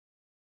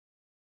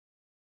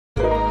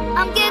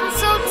I'm getting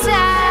so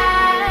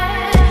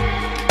tired.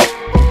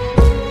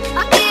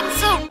 I'm getting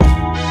so.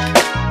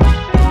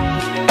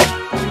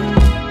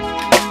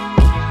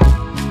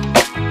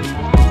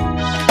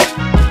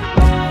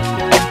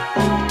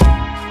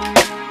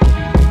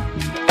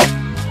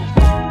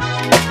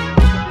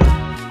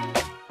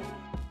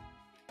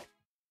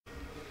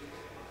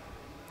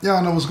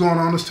 Y'all know what's going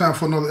on. It's time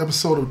for another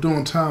episode of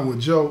Doing Time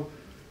with Joe.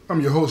 I'm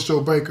your host,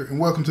 Joe Baker, and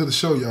welcome to the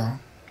show, y'all.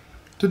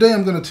 Today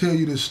I'm going to tell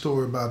you this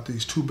story about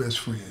these two best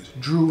friends,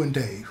 Drew and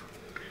Dave.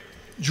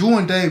 Drew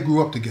and Dave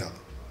grew up together.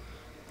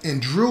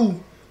 And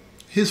Drew,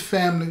 his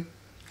family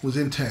was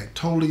intact,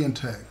 totally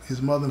intact.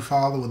 His mother and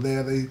father were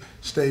there. They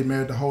stayed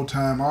married the whole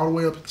time, all the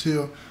way up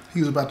until he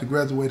was about to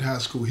graduate high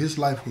school. His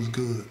life was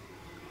good.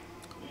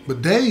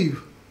 But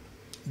Dave,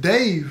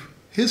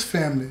 his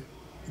family,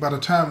 by the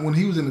time when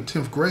he was in the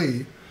 10th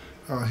grade,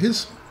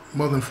 his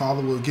mother and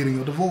father were getting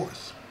a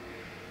divorce.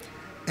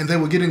 And they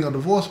were getting a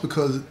divorce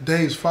because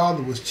Dave's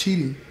father was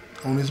cheating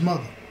on his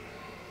mother.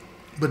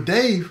 But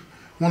Dave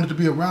wanted to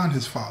be around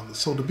his father.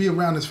 So to be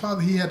around his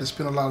father, he had to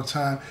spend a lot of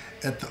time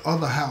at the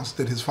other house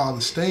that his father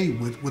stayed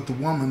with the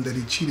woman that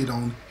he cheated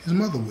on his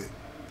mother with.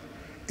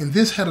 And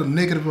this had a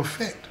negative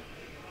effect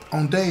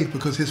on Dave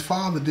because his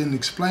father didn't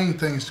explain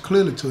things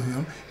clearly to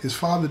him. His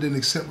father didn't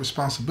accept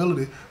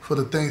responsibility for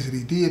the things that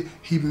he did.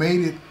 He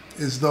made it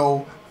as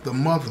though the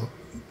mother,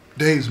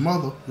 Dave's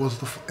mother, was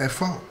at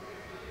fault.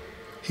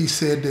 He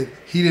said that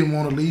he didn't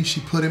want to leave. She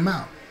put him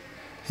out.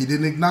 He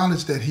didn't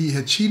acknowledge that he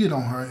had cheated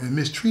on her and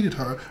mistreated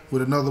her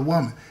with another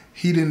woman.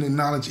 He didn't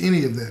acknowledge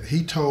any of that.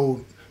 He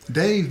told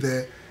Dave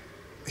that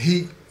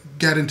he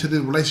got into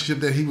the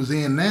relationship that he was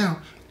in now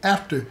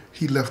after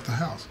he left the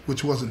house,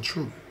 which wasn't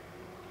true.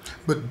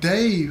 But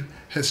Dave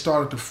had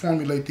started to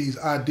formulate these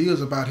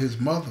ideas about his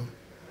mother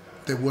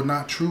that were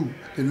not true,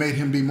 that made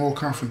him be more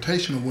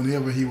confrontational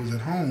whenever he was at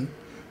home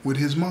with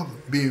his mother,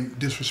 being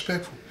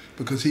disrespectful,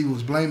 because he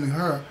was blaming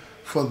her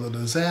for the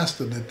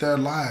disaster that their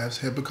lives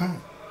had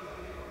become.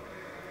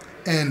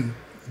 And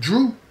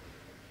Drew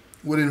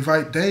would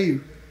invite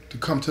Dave to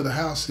come to the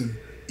house and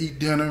eat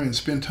dinner and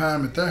spend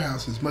time at their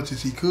house as much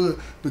as he could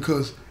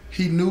because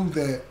he knew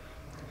that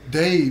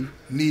Dave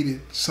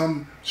needed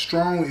some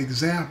strong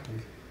example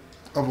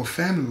of a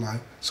family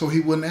life so he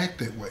wouldn't act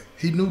that way.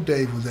 He knew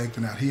Dave was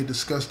acting out. He had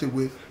discussed it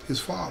with his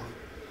father.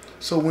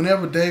 So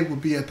whenever Dave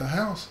would be at the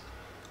house,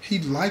 he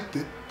liked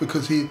it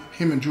because him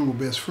and Drew were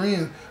best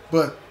friends,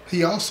 but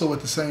he also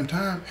at the same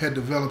time had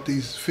developed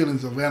these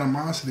feelings of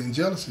animosity and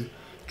jealousy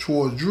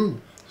towards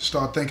Drew.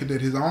 Start thinking that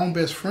his own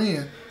best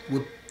friend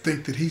would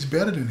think that he's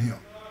better than him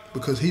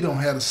because he don't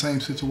have the same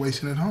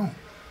situation at home.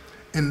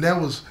 And that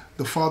was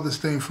the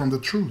farthest thing from the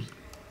truth.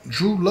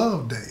 Drew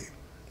loved Dave.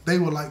 They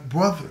were like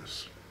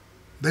brothers.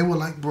 They were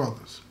like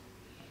brothers.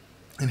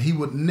 And he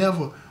would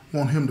never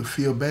want him to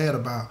feel bad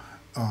about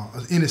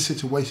any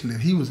situation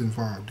that he was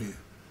involved in.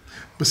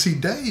 But see,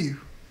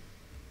 Dave,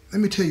 let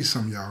me tell you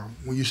something, y'all.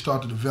 When you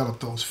start to develop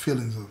those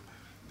feelings of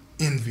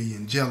envy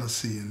and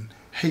jealousy and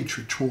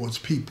hatred towards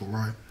people,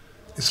 right?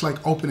 It's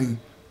like opening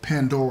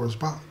Pandora's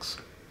box.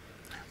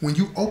 When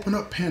you open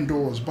up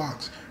Pandora's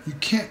box, you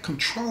can't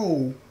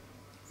control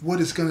what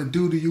it's going to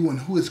do to you and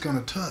who it's going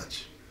to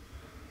touch,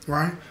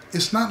 right?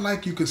 It's not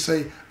like you could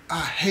say,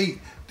 I hate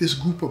this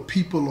group of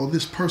people or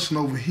this person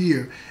over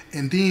here,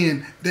 and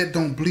then that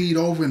don't bleed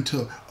over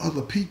into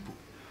other people.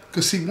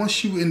 Because see,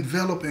 once you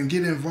envelop and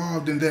get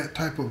involved in that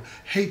type of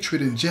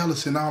hatred and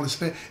jealousy and all this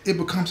thing, it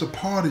becomes a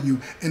part of you,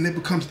 and it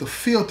becomes the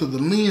filter, the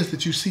lens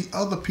that you see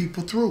other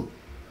people through.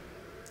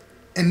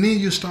 And then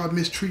you start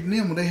mistreating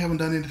them when they haven't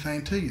done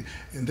anything to you.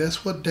 And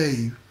that's what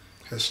Dave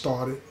has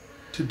started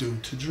to do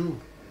to Drew.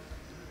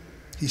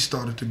 He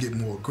started to get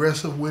more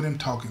aggressive with him,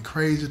 talking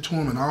crazy to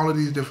him, and all of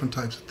these different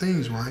types of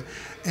things, right?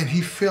 And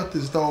he felt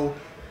as though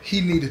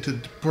he needed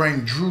to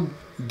bring Drew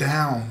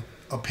down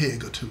a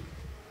peg or two.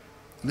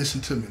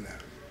 Listen to me now.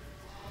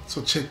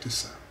 So check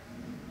this out.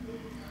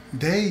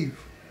 Dave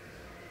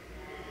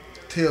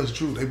tells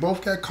Drew, they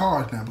both got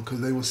cars now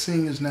because they were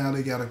seniors now.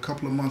 They got a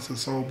couple of months or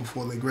so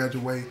before they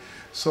graduate.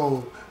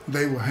 So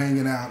they were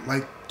hanging out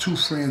like two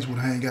friends would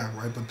hang out,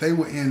 right? But they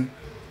were in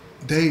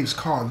Dave's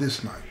car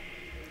this night.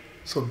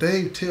 So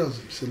Dave tells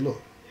him, he said,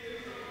 look,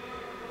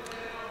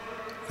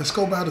 let's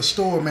go by the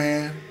store,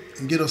 man,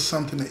 and get us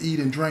something to eat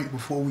and drink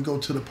before we go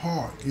to the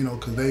park, you know,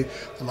 because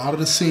a lot of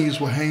the seniors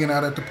were hanging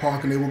out at the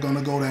park and they were going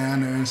to go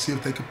down there and see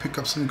if they could pick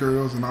up some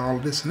girls and all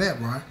of this and that,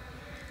 right?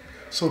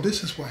 So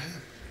this is what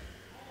happened.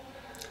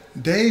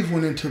 Dave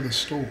went into the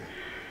store,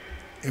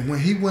 and when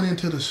he went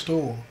into the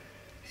store,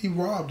 he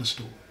robbed the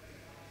store,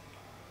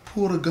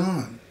 pulled a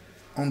gun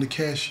on the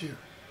cashier,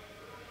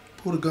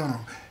 pulled a gun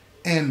on,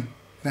 and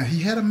now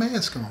he had a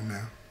mask on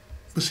now,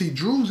 but see,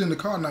 Drew's in the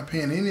car not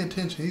paying any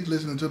attention. He's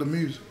listening to the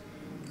music,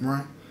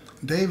 right?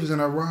 Dave is in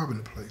there robbing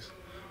the place.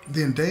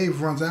 Then Dave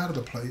runs out of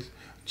the place,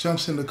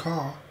 jumps in the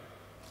car,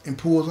 and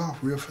pulls off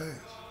real fast.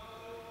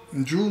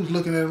 And Drew's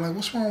looking at him like,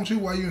 what's wrong with you?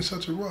 Why are you in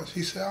such a rush?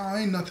 He said, oh,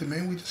 ain't nothing,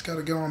 man. We just got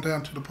to get on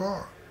down to the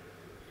park.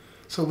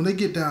 So when they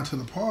get down to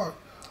the park,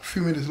 a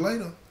few minutes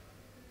later,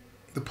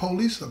 the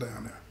police are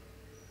down there.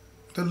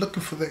 They're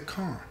looking for that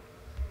car.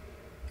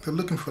 They're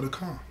looking for the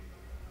car.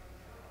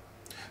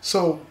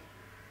 So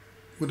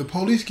when the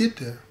police get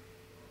there,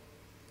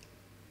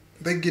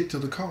 they get to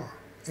the car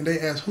and they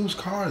ask, whose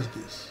car is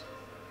this?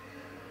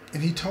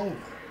 And he told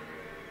them,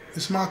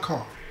 it's my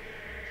car.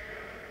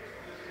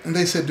 And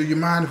they said, do you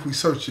mind if we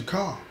search your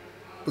car?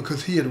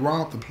 Because he had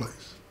robbed the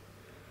place.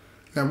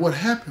 Now what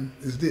happened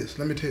is this,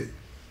 let me tell you.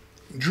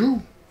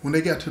 Drew, when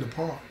they got to the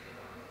park,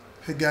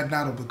 had gotten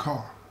out of the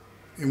car.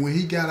 And when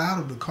he got out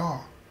of the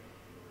car,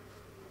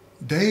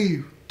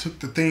 Dave took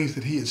the things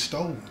that he had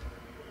stolen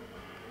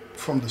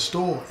from the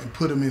store and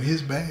put them in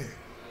his bag,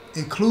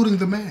 including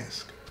the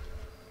mask.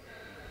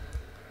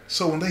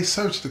 So when they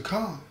searched the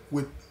car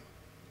with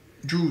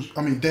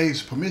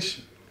Dave's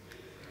permission,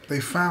 they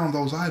found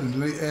those items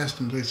and they asked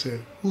him, they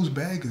said, whose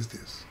bag is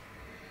this?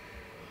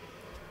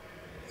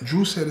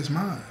 Drew said, it's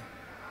mine.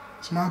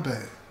 It's my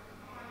bag.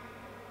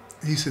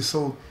 He said,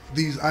 so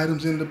these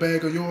items in the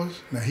bag are yours?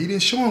 Now, he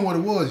didn't show him what it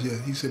was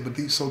yet. He said,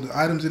 so the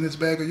items in this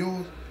bag are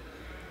yours?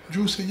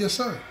 Drew said, yes,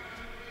 sir.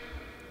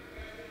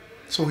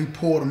 So he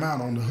poured them out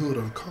on the hood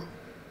of the car.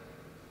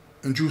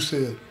 And Drew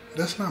said,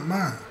 that's not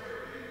mine.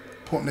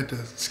 Pointing at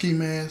the ski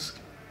mask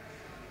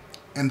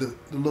and the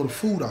little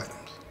food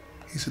items.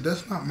 He said,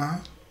 that's not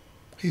mine.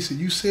 He said,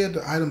 you said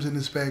the items in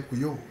this bag were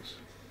yours.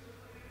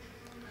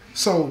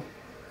 So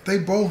they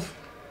both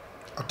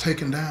are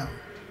taken down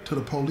to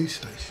the police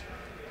station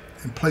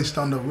and placed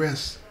under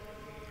arrest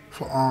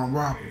for armed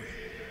robbery.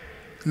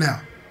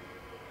 Now,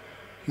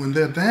 when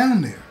they're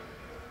down there,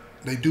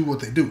 they do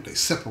what they do. They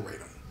separate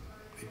them.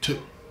 They took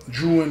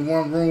Drew in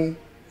one room,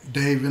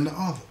 Dave in the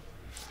other.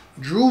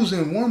 Drew's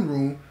in one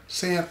room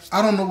saying,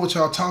 I don't know what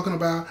y'all talking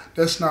about.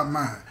 That's not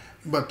mine.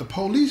 But the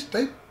police,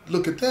 they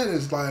look at that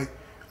as like,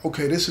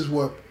 okay, this is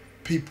what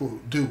people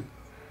do.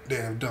 They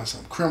have done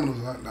some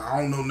criminals. I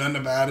don't know nothing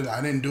about it.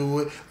 I didn't do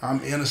it.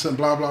 I'm innocent,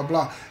 blah, blah,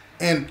 blah.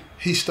 And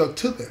he stuck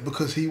to that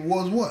because he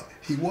was what?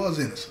 He was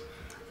innocent.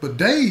 But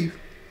Dave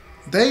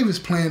is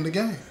playing the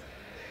game.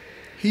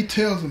 He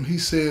tells him, he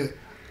said,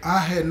 I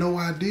had no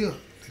idea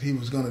that he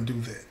was going to do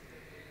that.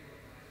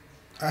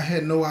 I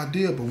had no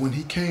idea, but when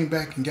he came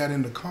back and got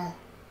in the car,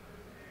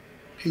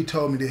 he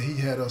told me that he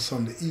had us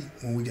something to eat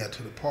when we got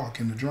to the park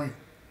and to drink.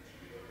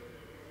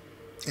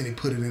 And he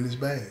put it in his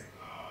bag.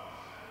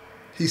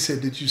 He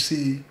said, did you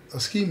see a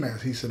ski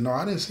mask? He said, no,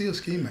 I didn't see a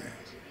ski mask.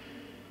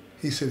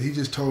 He said, he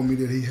just told me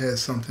that he had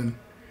something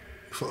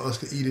for us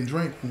to eat and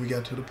drink when we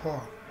got to the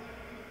park.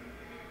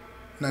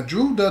 Now,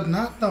 Drew does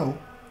not know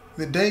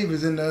that Dave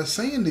is in there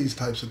saying these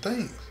types of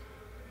things.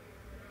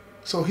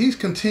 So he's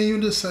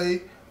continuing to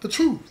say the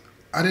truth.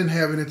 I didn't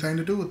have anything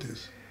to do with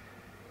this.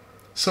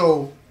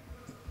 So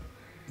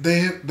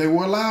they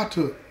were allowed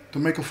to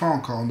make a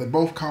phone call, and they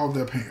both called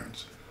their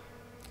parents.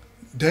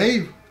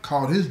 Dave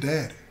called his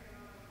daddy.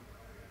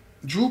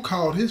 Drew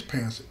called his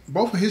parents.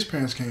 Both of his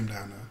parents came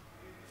down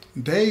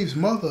there. Dave's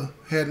mother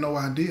had no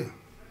idea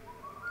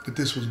that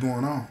this was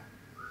going on.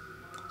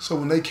 So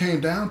when they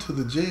came down to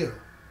the jail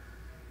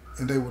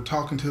and they were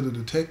talking to the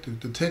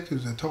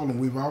detectives had told them,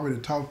 we've already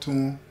talked to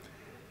him,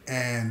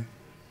 and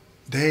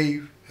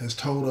Dave has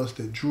told us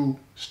that Drew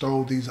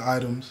stole these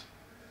items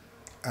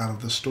out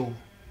of the store.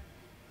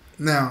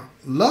 Now,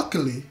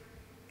 luckily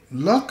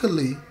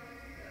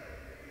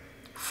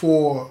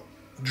for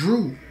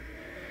Drew,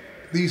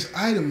 these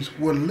items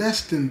were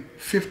less than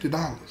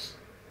 $50,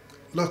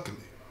 luckily.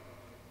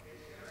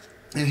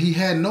 And he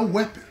had no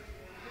weapon,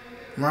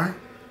 right?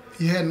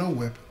 He had no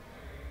weapon.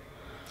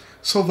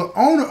 So the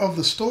owner of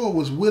the store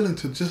was willing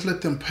to just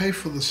let them pay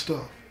for the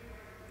stuff,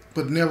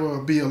 but never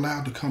be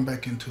allowed to come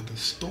back into the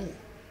store.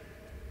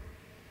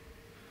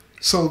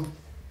 So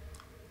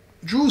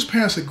Drew's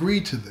parents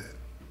agreed to that,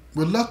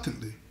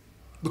 reluctantly,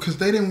 because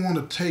they didn't want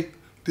to take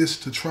this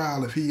to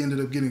trial if he ended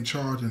up getting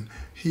charged and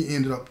he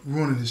ended up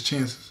ruining his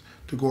chances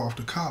to go off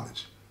to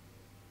college.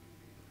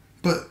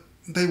 But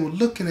they were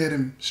looking at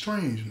him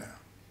strange now,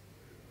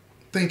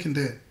 thinking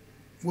that,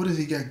 what has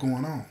he got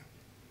going on?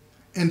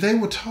 And they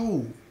were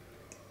told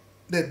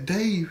that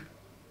Dave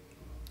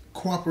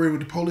cooperated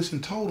with the police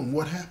and told them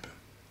what happened.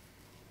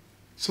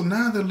 So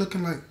now they're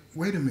looking like,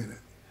 wait a minute.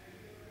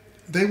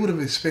 They would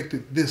have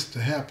expected this to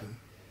happen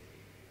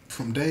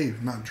from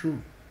Dave, not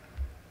Drew.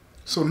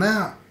 So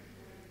now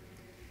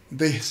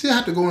they still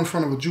have to go in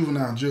front of a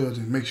juvenile judge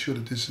and make sure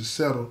that this is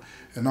settled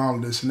and all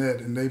of this and that,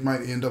 and they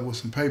might end up with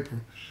some paper.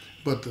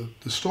 But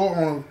the store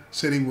owner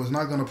said he was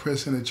not going to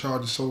press any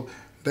charges, so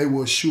they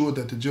were assured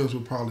that the judge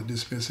would probably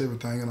dismiss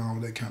everything and all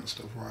of that kind of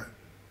stuff, right?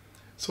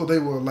 So they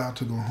were allowed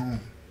to go home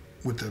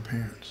with their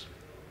parents.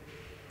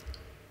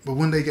 But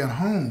when they got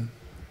home,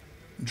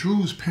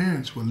 Drew's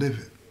parents were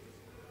livid.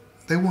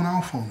 They went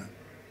off on him,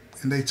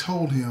 and they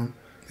told him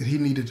that he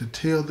needed to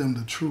tell them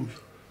the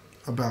truth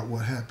about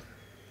what happened.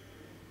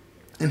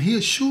 And he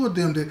assured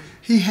them that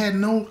he had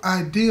no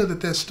idea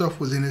that that stuff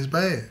was in his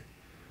bag.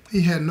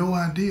 He had no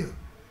idea.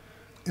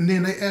 And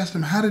then they asked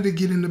him, how did it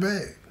get in the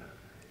bag?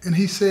 And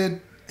he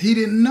said he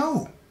didn't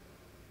know.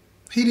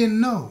 He didn't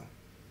know.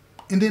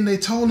 And then they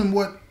told him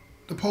what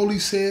the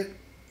police said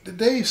that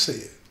Dave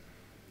said.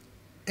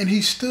 And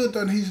he stood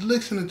there and he's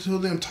listening to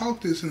them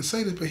talk this and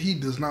say this, but he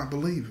does not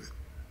believe it.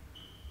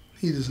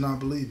 He does not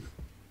believe it.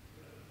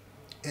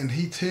 And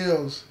he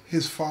tells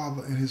his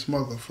father and his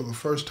mother for the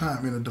first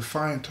time in a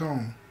defiant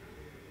tone,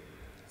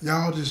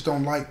 y'all just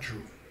don't like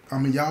Drew. I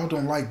mean, y'all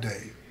don't like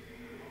Dave.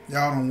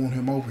 Y'all don't want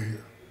him over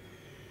here.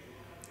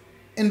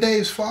 And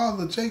Dave's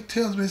father, Jake,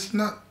 tells me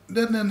that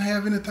doesn't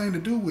have anything to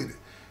do with it.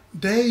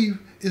 Dave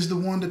is the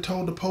one that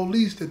told the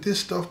police that this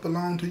stuff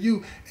belonged to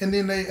you. And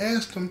then they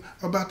asked him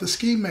about the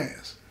ski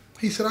mask.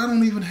 He said, I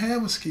don't even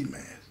have a ski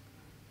mask.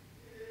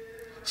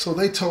 So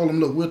they told him,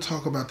 look, we'll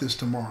talk about this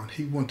tomorrow.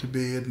 He went to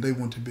bed and they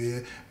went to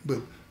bed. But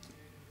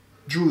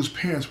Drew's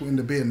parents were in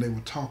the bed and they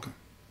were talking.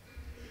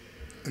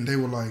 And they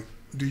were like,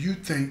 do you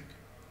think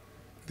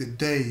that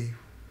Dave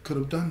could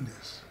have done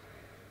this?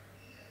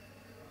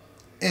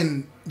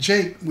 And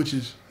Jake, which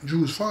is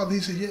Drew's father, he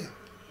said, yeah,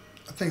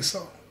 I think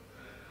so.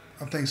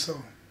 I think so.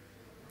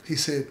 He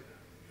said,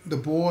 the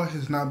boy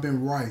has not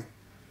been right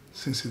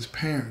since his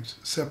parents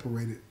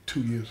separated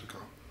 2 years ago.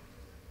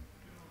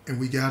 And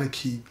we got to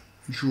keep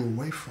Drew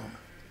away from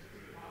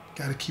it.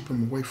 Got to keep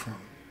him away from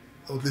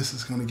it. Or this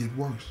is going to get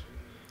worse.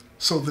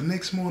 So the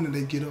next morning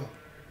they get up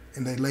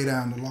and they lay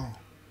down the law.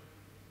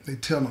 They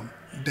tell him,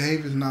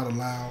 Dave is not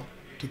allowed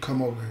to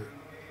come over here.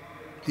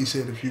 He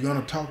said, if you're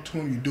going to talk to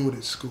him, you do it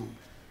at school.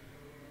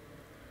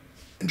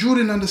 And Drew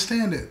didn't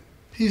understand that.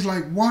 He's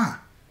like, why?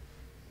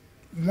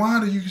 Why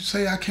do you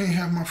say I can't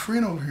have my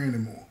friend over here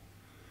anymore?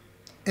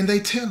 And they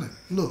tell him,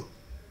 look,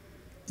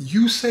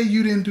 you say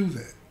you didn't do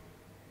that.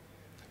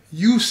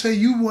 You say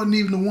you wasn't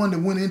even the one that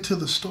went into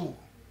the store.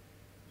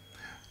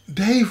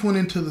 Dave went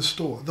into the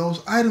store.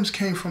 Those items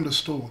came from the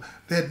store.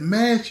 That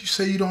mask, you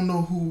say you don't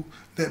know who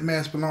that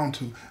mask belonged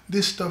to.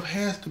 This stuff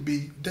has to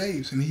be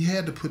Dave's, and he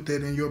had to put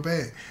that in your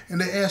bag.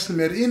 And they asked him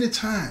at any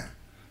time,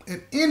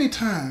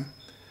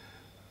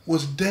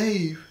 was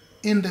Dave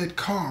in that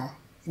car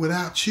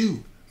without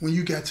you when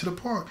you got to the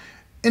park?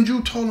 And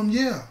Drew told him,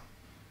 yeah.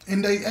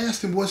 And they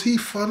asked him, was he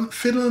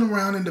fiddling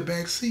around in the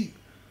back seat?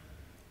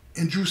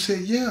 And Drew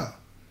said, yeah.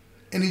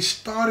 And he's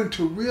starting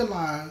to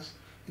realize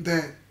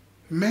that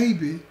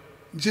maybe,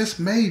 just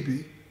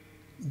maybe,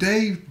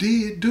 Dave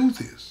did do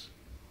this.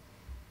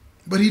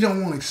 But he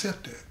don't want to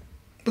accept that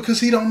because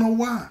he don't know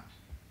why.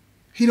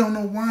 He don't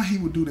know why he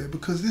would do that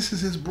because this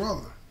is his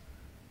brother.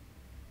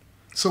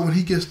 So when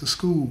he gets to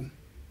school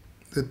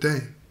that day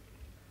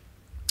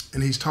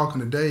and he's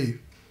talking to Dave,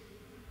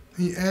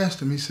 he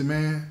asked him, he said,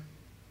 man,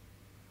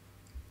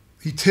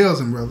 he tells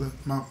him, brother,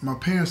 my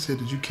parents said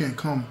that you can't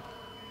come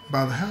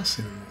by the house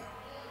anymore.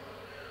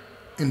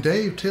 And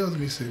Dave tells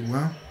me, he said,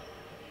 well,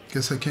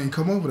 guess I can't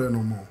come over there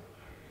no more.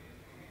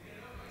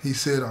 He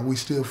said, are we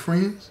still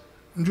friends?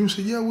 And Drew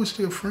said, yeah, we're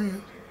still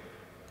friends.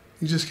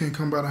 You just can't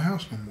come by the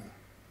house no more.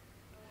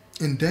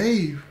 And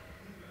Dave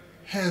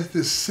has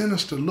this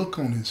sinister look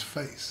on his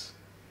face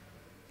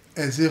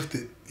as if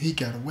that he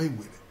got away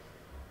with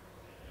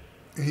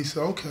it. And he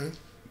said, okay.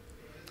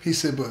 He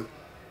said, but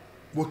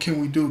what can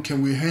we do?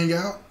 Can we hang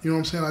out? You know what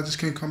I'm saying? I just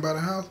can't come by the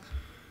house.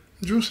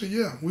 And Drew said,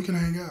 yeah, we can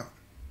hang out.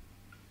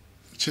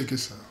 Check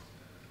this out.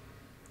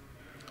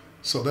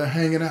 So they're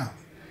hanging out.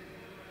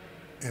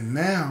 And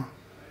now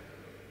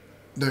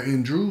they're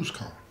in Drew's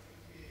car.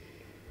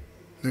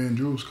 They're in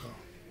Drew's car.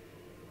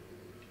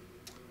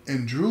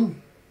 And Drew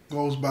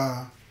goes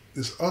by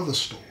this other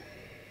store.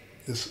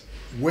 It's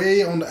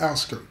way on the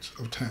outskirts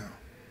of town.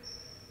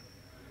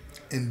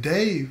 And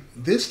Dave,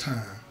 this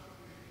time,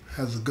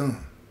 has a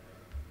gun.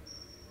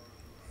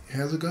 He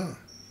has a gun.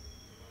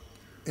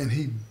 And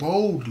he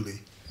boldly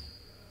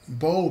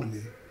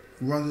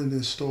runs in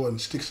this store and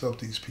sticks up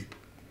these people.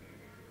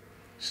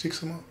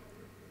 Sticks them up.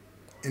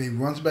 And he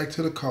runs back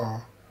to the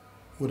car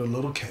with a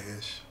little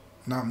cash,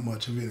 not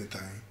much of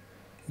anything.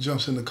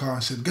 Jumps in the car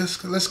and said,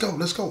 let's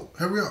go,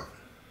 hurry up.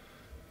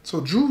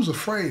 So Drew's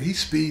afraid. He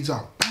speeds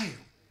out, bam,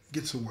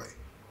 gets away.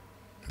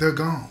 They're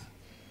gone.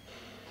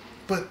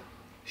 But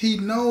he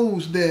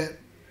knows that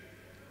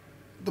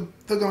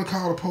they're going to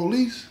call the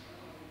police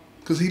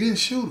because he didn't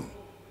shoot him.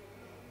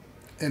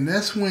 And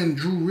that's when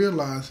Drew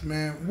realized,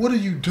 man, what are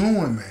you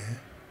doing, man?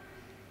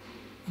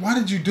 Why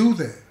did you do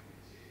that?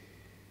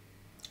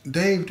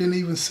 Dave didn't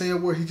even say a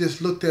word. He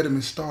just looked at him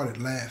and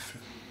started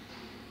laughing.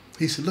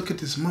 He said, look at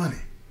this money.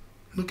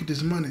 Look at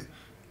this money.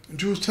 And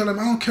Drew was telling him,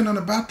 I don't care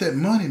nothing about that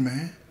money,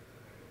 man.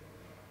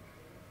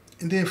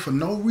 And then for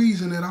no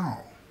reason at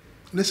all,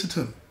 listen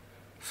to me,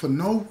 for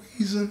no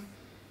reason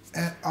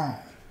at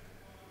all,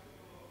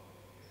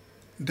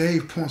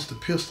 Dave points the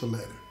pistol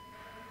at him.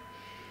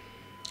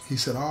 He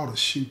said, I ought to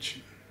shoot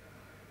you.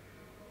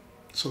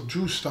 So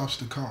Drew stops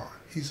the car.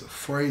 He's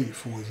afraid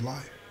for his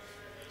life.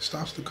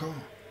 Stops the car.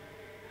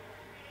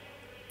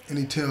 And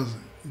he tells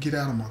him, get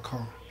out of my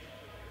car.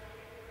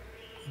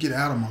 Get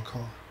out of my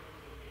car.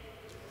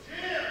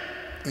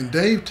 And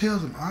Dave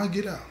tells him, I'll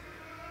get out.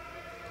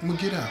 I'm going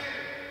to get out.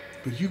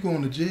 But you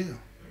going to jail.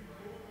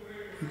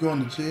 You're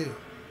going to jail.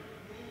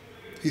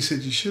 He said,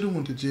 you should have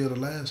went to jail the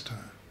last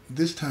time.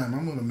 This time,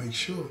 I'm going to make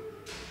sure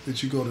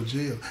that you go to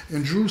jail.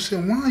 And Drew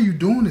said, why are you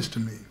doing this to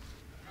me?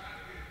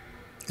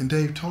 And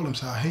Dave told him,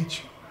 so I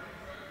hate you.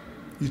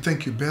 You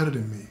think you're better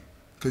than me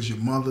because your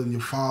mother and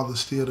your father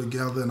still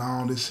together and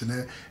all this and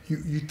that.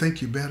 You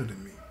think you're better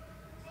than me.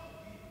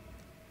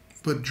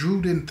 But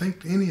Drew didn't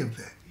think any of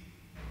that.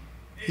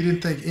 He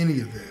didn't think any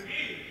of that.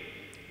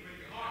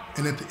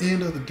 And at the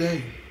end of the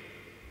day,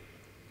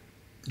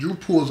 Drew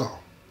pulls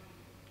off.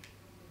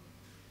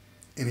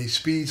 And he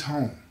speeds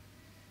home.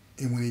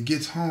 And when he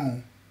gets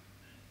home,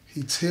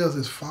 he tells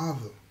his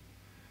father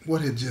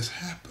what had just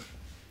happened.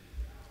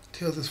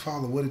 Tells his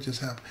father what had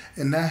just happened.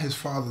 And now his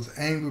father's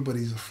angry, but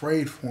he's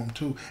afraid for him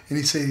too. And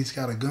he said he's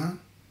got a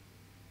gun.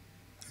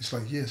 He's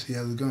like, yes, he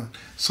has a gun.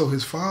 So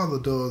his father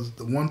does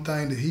the one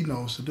thing that he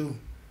knows to do.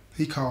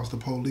 He calls the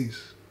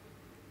police.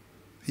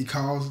 He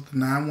calls the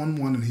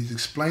 911 and he's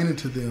explaining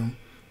to them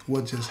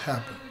what just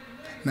happened.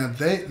 Now,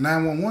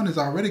 911 has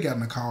already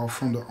gotten a call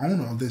from the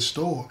owner of this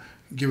store,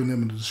 giving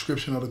them the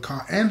description of the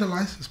car and the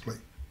license plate.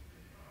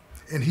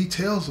 And he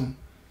tells them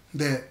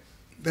that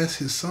that's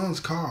his son's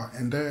car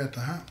and they're at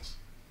the house.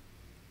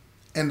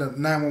 And the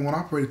 911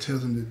 operator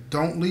tells him that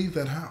don't leave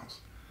that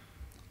house.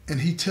 And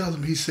he tells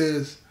him, he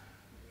says,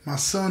 my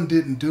son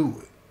didn't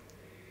do it.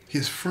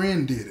 His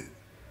friend did it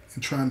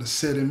and trying to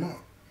set him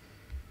up.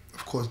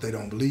 Of course, they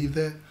don't believe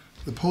that.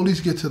 The police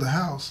get to the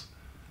house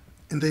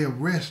and they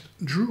arrest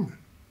Drew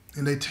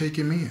and they take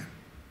him in.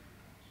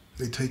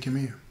 They take him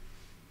in.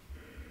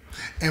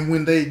 And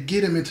when they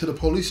get him into the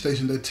police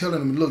station, they're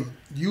telling him, look,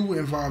 you were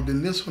involved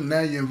in this one,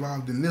 now you're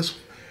involved in this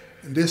one.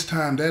 And this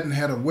time that and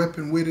had a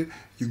weapon with it,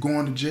 you're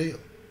going to jail.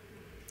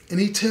 And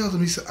he tells them,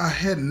 he said, I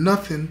had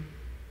nothing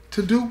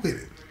to do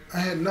with it. I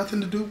had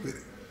nothing to do with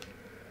it.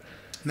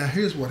 Now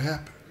here's what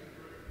happened.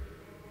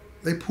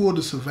 They pulled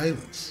the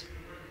surveillance.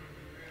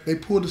 They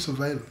pulled the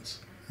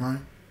surveillance, right?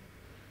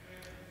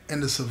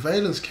 And the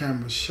surveillance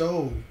camera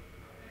showed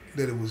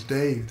that it was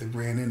Dave that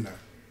ran in there.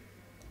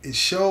 It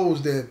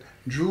shows that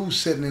Drew's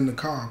sitting in the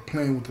car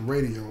playing with the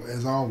radio,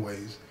 as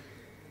always,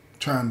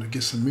 trying to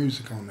get some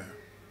music on there.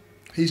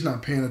 He's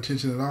not paying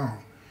attention at all.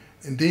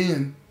 And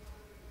then,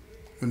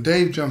 when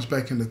Dave jumps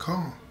back in the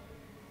car,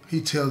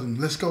 he tells him,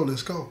 let's go,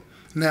 let's go.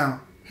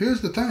 Now,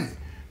 here's the thing.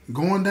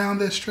 Going down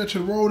that stretch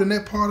of road in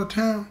that part of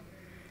town,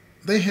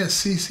 they had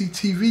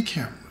CCTV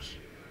cameras.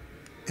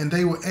 And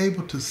they were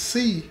able to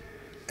see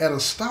at a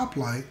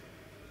stoplight,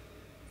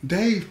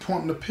 Dave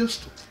pointing a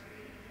pistol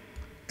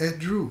at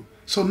Drew.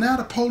 So now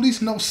the police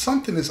know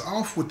something is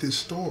off with this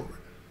story.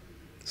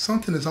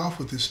 Something is off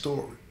with this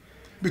story.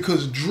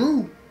 Because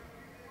Drew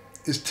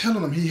is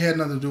telling them he had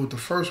nothing to do with the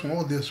first one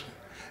or this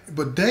one.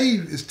 But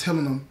Dave is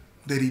telling them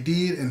that he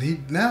did,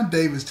 and now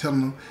Dave is telling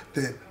them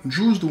that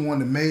Drew's the one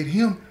that made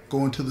him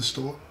go into the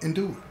store and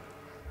do it.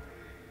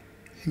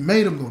 He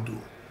made him go do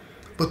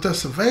it. But the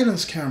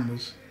surveillance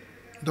cameras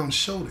don't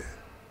show that.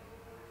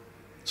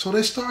 So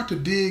they start to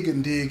dig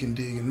and dig and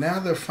dig, and now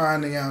they're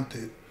finding out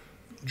that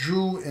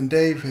Drew and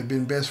Dave had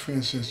been best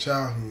friends since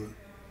childhood,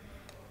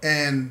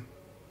 and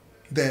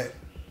that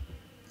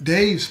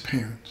Dave's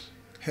parents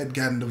had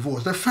gotten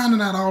divorced. They're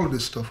finding out all of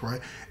this stuff,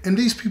 right? And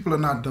these people are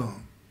not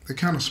dumb. They're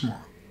kind of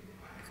smart.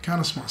 They're kind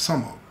of smart,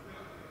 some of them.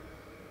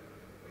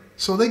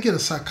 So they get a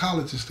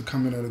psychologist to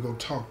come in there to go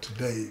talk to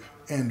Dave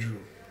and Drew.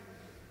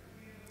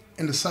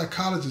 And the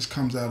psychologist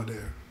comes out of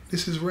there.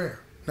 This is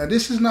rare. Now,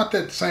 this is not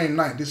that same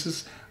night. This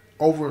is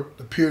over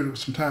the period of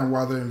some time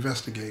while they're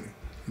investigating.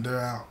 They're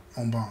out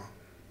on bond.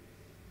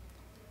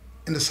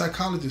 And the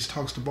psychologist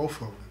talks to both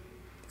of them.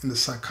 And the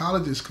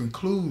psychologist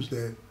concludes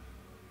that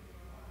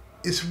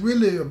it's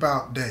really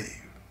about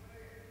Dave.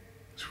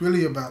 It's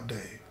really about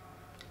Dave.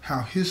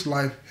 How his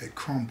life had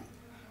crumbled.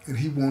 And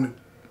he wanted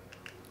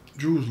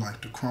Drew's life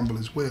to crumble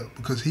as well,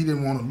 because he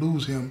didn't want to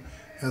lose him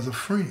as a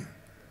friend.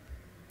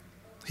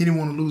 He didn't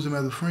want to lose him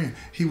as a friend.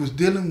 He was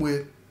dealing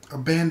with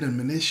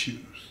abandonment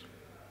issues.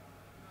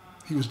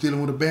 He was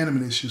dealing with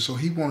abandonment issues, so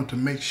he wanted to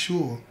make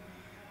sure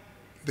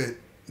that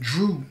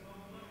Drew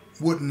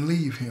wouldn't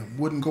leave him,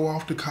 wouldn't go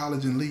off to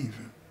college and leave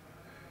him.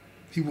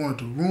 He wanted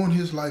to ruin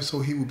his life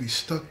so he would be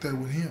stuck there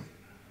with him.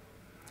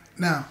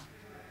 Now,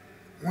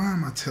 why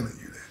am I telling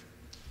you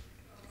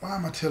that? Why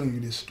am I telling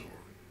you this story?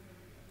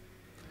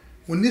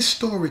 When this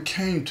story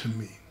came to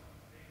me,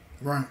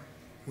 right?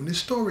 When this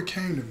story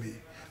came to me,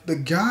 the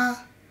guy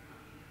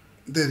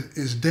that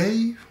is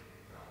Dave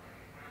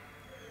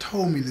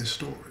told me this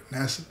story.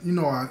 Now, you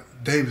know,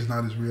 Dave is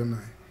not his real name.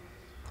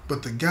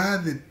 But the guy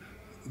that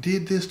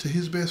did this to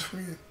his best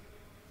friend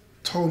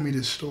told me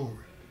this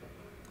story.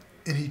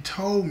 And he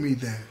told me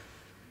that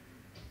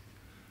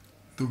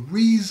the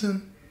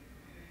reason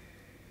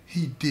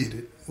he did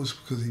it was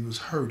because he was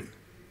hurting.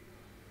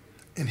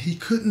 And he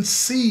couldn't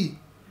see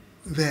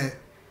that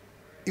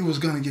it was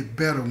going to get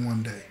better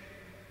one day.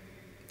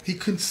 He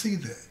couldn't see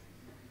that.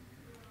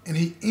 And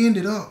he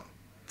ended up,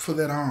 for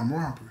that armed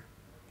robbery,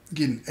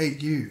 getting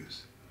 8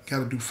 years. Got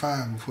to do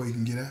 5 before he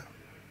can get out.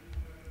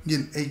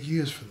 Getting 8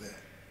 years for that.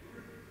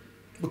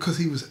 Because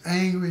he was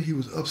angry, he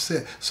was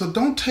upset. So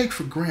don't take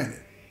for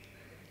granted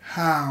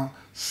how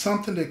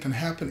something that can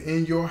happen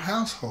in your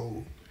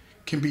household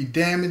can be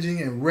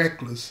damaging and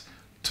reckless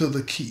to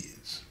the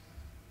kids.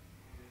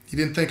 You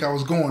didn't think I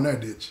was going there,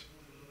 did you?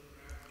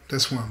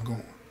 That's where I'm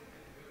going.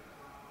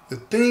 The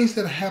things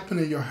that happen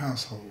in your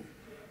household,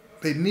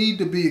 they need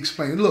to be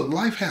explained. Look,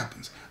 life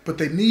happens, but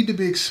they need to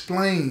be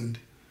explained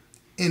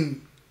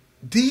in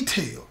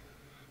detail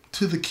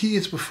to the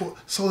kids before,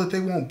 so that they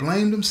won't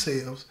blame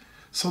themselves,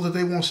 so that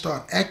they won't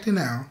start acting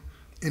out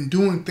and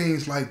doing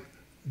things like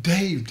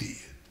Dave did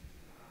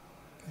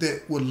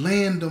that would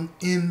land them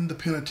in the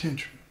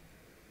penitentiary.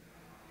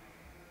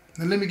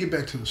 Now let me get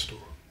back to the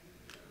story.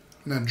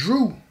 Now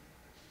Drew,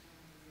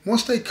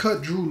 once they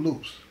cut Drew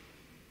loose,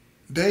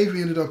 Dave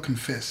ended up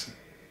confessing,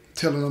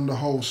 telling them the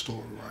whole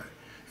story, right?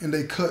 And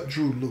they cut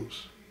Drew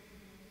loose.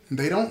 And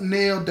they don't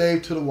nail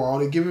Dave to the wall.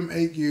 They give him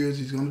 8 years.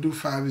 He's going to do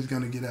 5. He's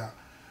going to get out.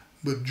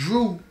 But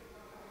Drew,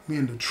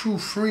 being the true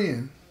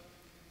friend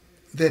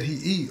that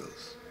he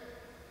is,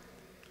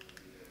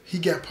 he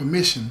got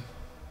permission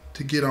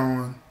to get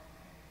on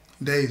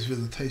Dave's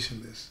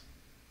visitation list.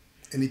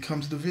 And he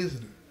comes to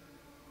visit him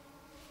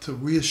to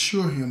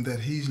reassure him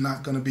that he's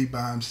not going to be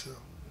by himself,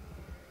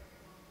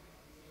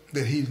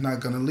 that he's not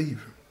going to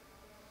leave him.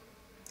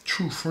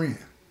 True friend.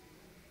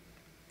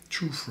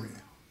 True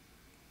friend.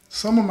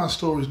 Some of my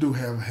stories do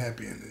have a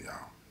happy ending,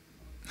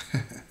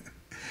 y'all.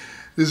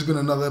 This has been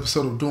another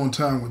episode of Doing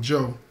Time with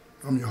Joe.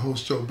 I'm your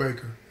host, Joe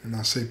Baker, and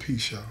I say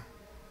peace, y'all.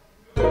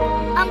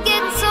 I'm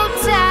getting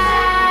so tired.